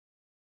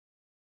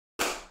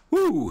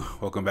Woo!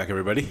 Welcome back,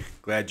 everybody.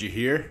 Glad you're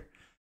here.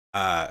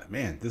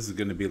 Man, this is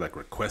going to be like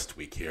request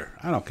week here.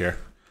 I don't care.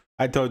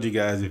 I told you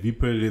guys, if you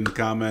put it in the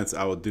comments,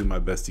 I will do my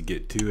best to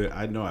get to it.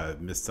 I know I've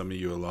missed some of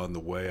you along the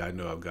way. I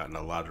know I've gotten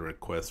a lot of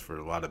requests for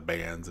a lot of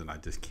bands, and I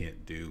just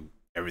can't do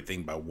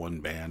everything by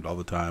one band all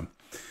the time.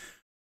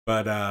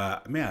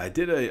 But man, I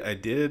did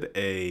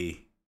a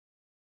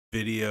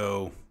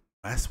video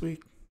last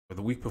week or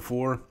the week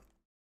before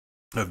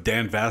of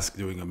Dan Vasc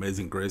doing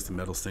Amazing Grace, the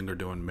metal singer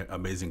doing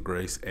Amazing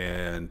Grace,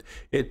 and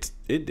it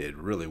did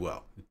really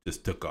well. It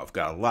just took off.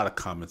 Got a lot of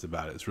comments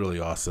about it. It's really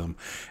awesome.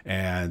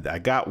 And I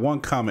got one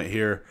comment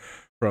here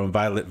from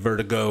Violent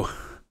Vertigo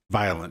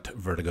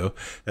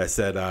that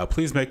said,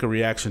 please make a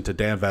reaction to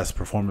Dan Vasc's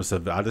performance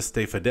of Adeste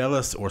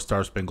Fideles or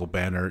Star Spangled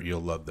Banner.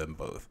 You'll love them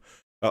both.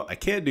 Well, I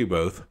can't do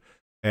both.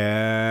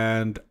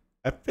 And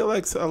I feel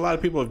like a lot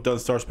of people have done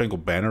Star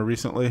Spangled Banner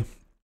recently.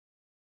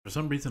 For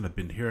some reason, I've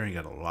been hearing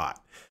it a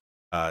lot.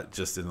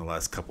 Just in the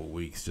last couple of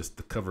weeks, just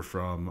the cover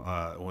from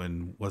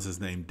when what's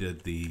his name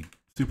did the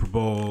Super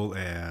Bowl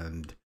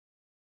and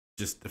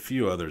just a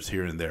few others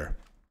here and there.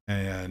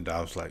 And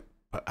I was like,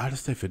 but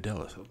Adeste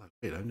Fideles. I was like,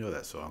 wait, I know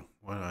that song.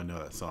 Why do I know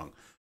that song?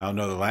 I don't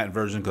know the Latin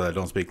version because I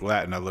don't speak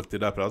Latin. I looked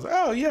it up and I was like,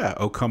 oh yeah,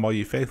 "O Come All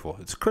Ye Faithful."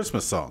 It's a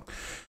Christmas song.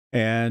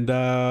 And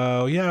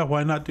yeah,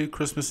 why not do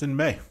Christmas in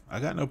May? I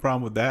got no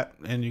problem with that.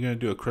 And you're gonna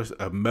do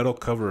a metal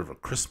cover of a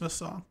Christmas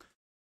song?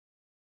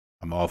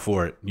 I'm all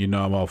for it. You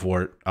know I'm all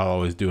for it. I'll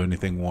always do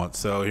anything once.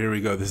 So here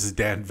we go. This is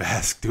Dan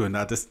Vasc doing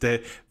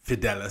Adeste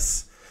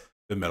Fideles,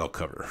 the metal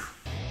cover.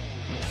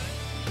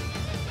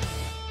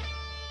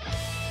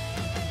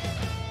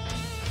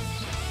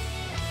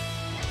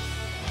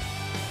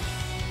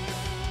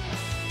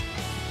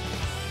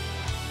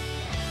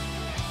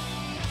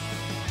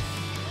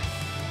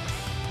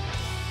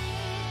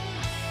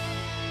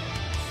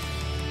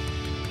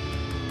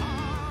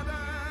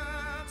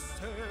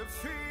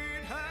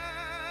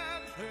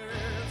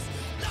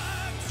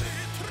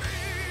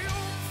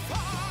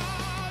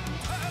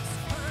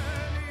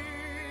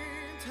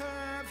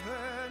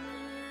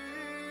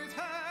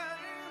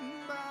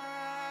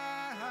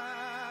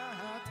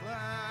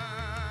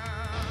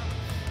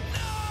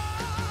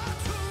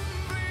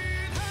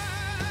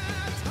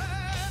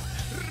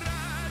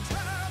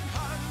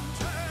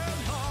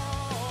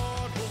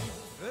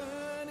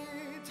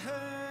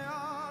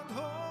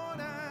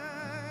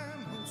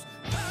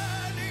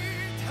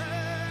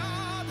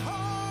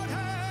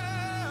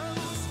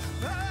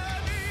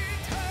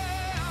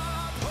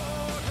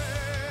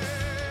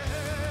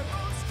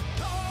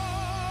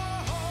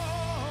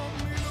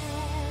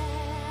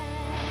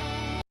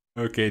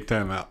 Okay,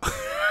 time out.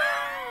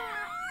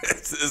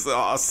 This is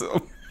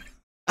awesome.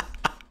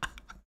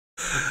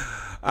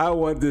 I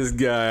want this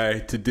guy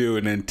to do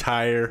an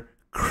entire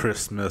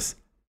Christmas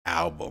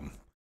album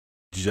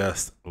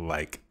just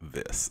like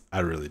this. I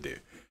really do.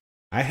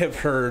 I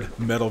have heard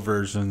metal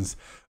versions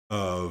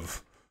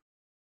of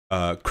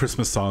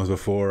Christmas songs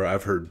before.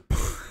 I've heard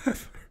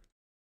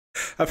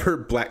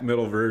black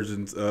metal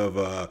versions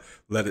of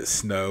Let It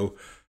Snow.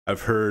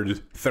 I've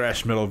heard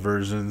thrash metal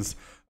versions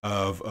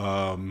of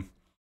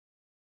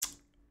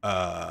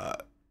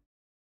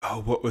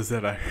what was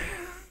that? I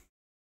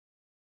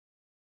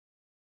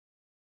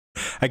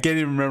can't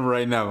even remember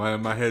right now.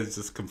 My head's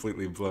just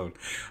completely blown.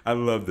 I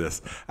love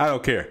this. I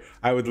don't care.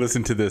 I would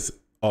listen to this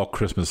all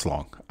Christmas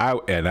long. I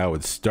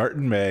would start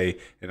in May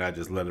and I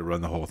just let it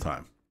run the whole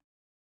time.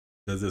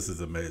 Because this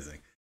is amazing.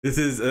 This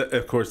is,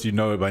 of course, you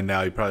know it by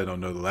now. You probably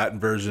don't know the Latin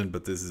version,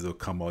 but this is "O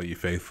Come All Ye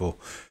Faithful,"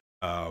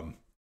 and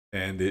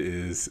it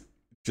is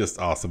just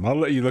awesome. I'll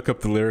let you look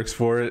up the lyrics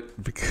for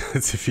it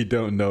because if you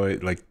don't know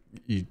it, like,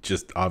 you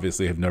just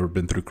obviously have never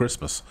been through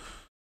Christmas,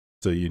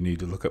 so you need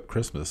to look up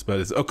Christmas. But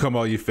it's "O Come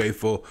All Ye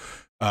Faithful,"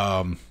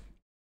 and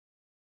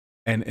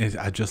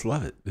I just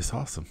love it. It's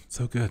awesome,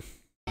 so good.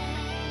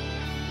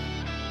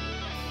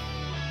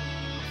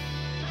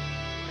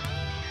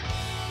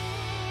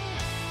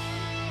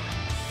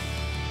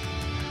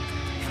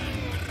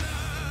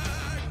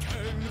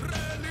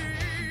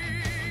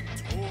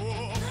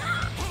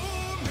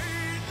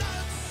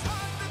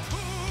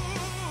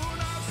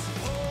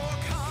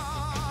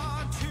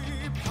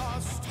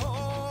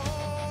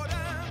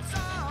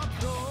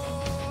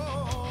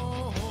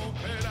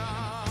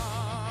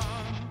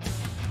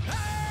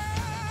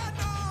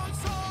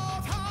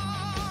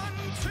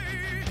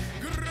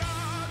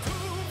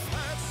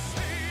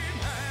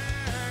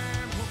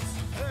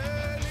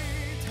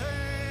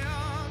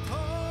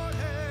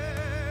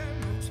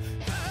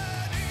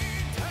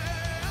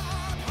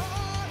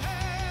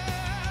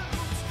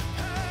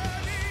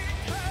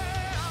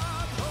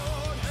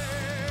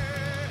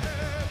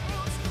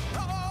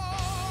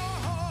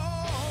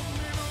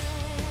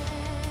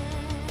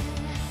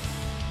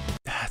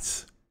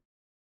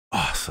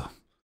 Awesome.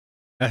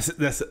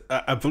 That's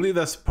I believe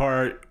that's the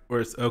part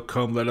where it's "Oh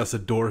come, let us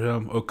adore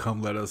him. Oh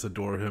come, let us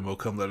adore him. Oh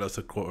come, let us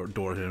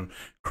adore him.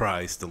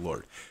 Christ the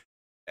Lord."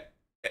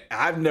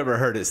 I've never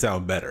heard it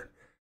sound better.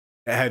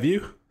 Have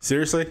you?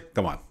 Seriously?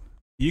 Come on.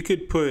 You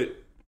could put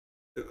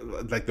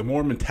like the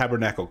Mormon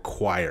Tabernacle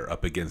Choir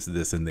up against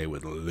this, and they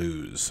would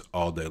lose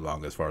all day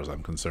long, as far as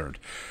I'm concerned.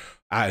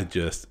 And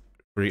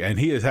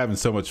he is having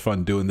so much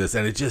fun doing this,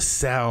 and it just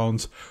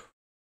sounds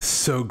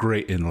so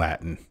great in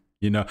Latin.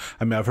 You know,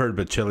 I mean, I've heard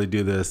Bocelli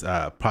do this.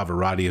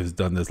 Pavarotti has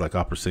done this. Like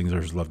opera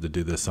singers love to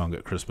do this song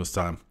at Christmas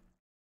time.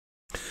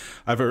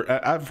 I've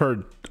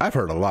heard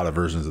a lot of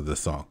versions of this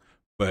song,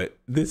 but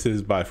this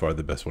is by far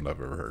the best one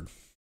I've ever heard.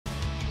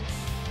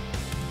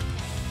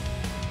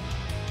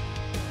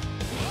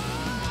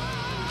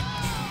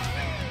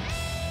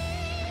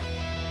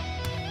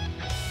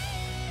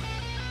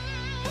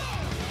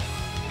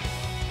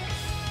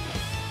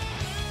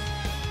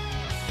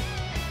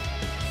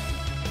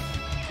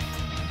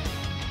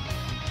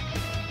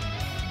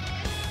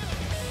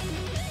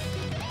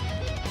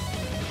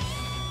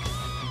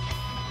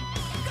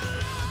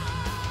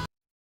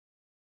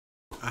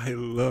 I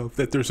love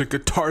that there's a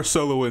guitar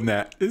solo in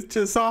that. It's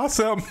just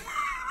awesome.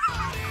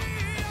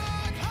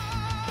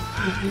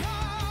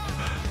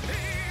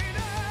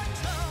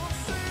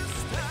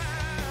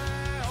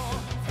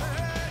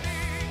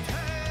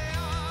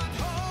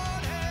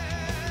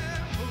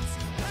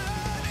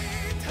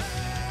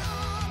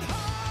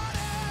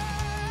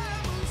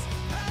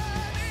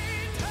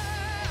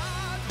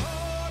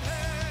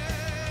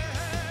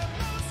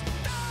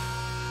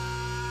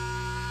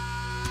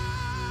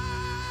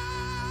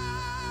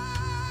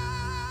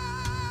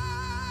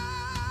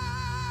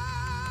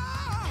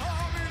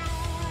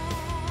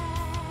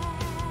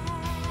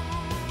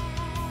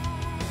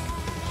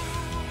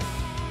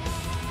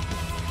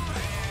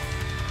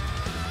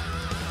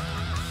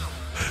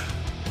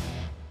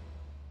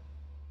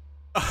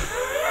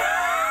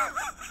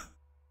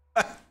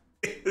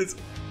 It's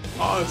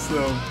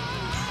awesome.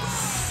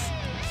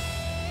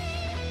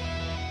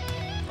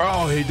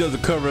 Oh, he does a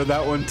cover of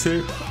that one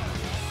too.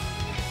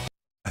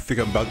 I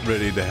think I'm about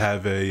ready to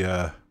have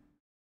a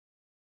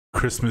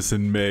Christmas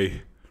in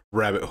May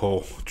rabbit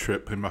hole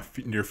trip in my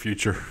near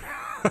future.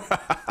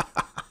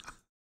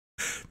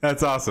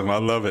 That's awesome. I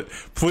love it.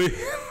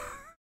 Please.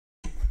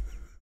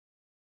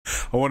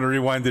 I want to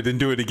rewind it and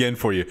do it again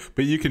for you,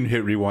 but you can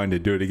hit rewind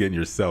and do it again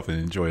yourself and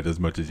enjoy it as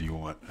much as you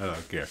want. I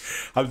don't care.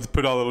 I'll just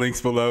put all the links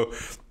below.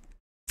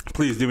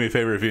 Please do me a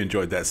favor if you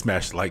enjoyed that,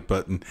 smash the like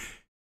button.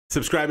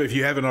 Subscribe if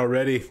you haven't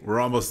already. We're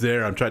almost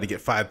there. I'm trying to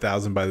get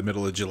 5,000 by the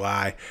middle of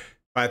July.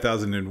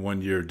 5,000 in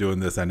 1 year doing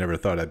this. I never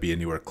thought I'd be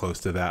anywhere close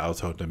to that. I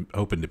was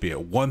hoping to be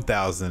at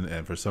 1,000,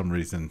 and for some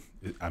reason,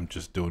 I'm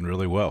just doing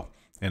really well.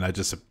 And I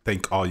just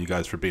thank all you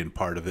guys for being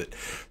part of it.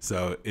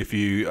 So if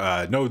you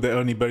know that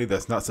anybody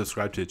that's not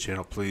subscribed to the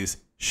channel, please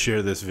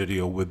share this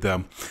video with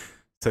them.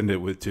 Send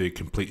it to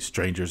complete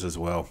strangers as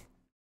well.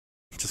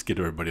 Just get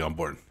everybody on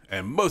board.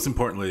 And most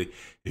importantly,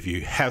 if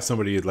you have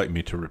somebody you'd like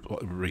me to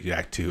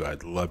react to,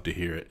 I'd love to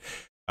hear it.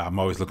 I'm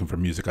always looking for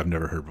music I've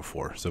never heard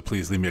before. So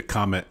please leave me a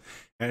comment.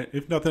 And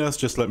if nothing else,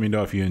 just let me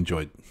know if you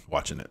enjoyed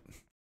watching it.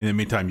 In the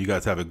meantime, you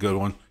guys have a good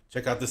one.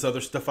 Check out this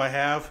other stuff I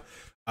have.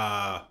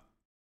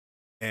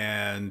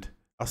 And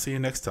I'll see you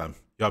next time.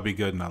 Y'all be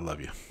good, and I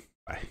love you.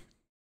 Bye.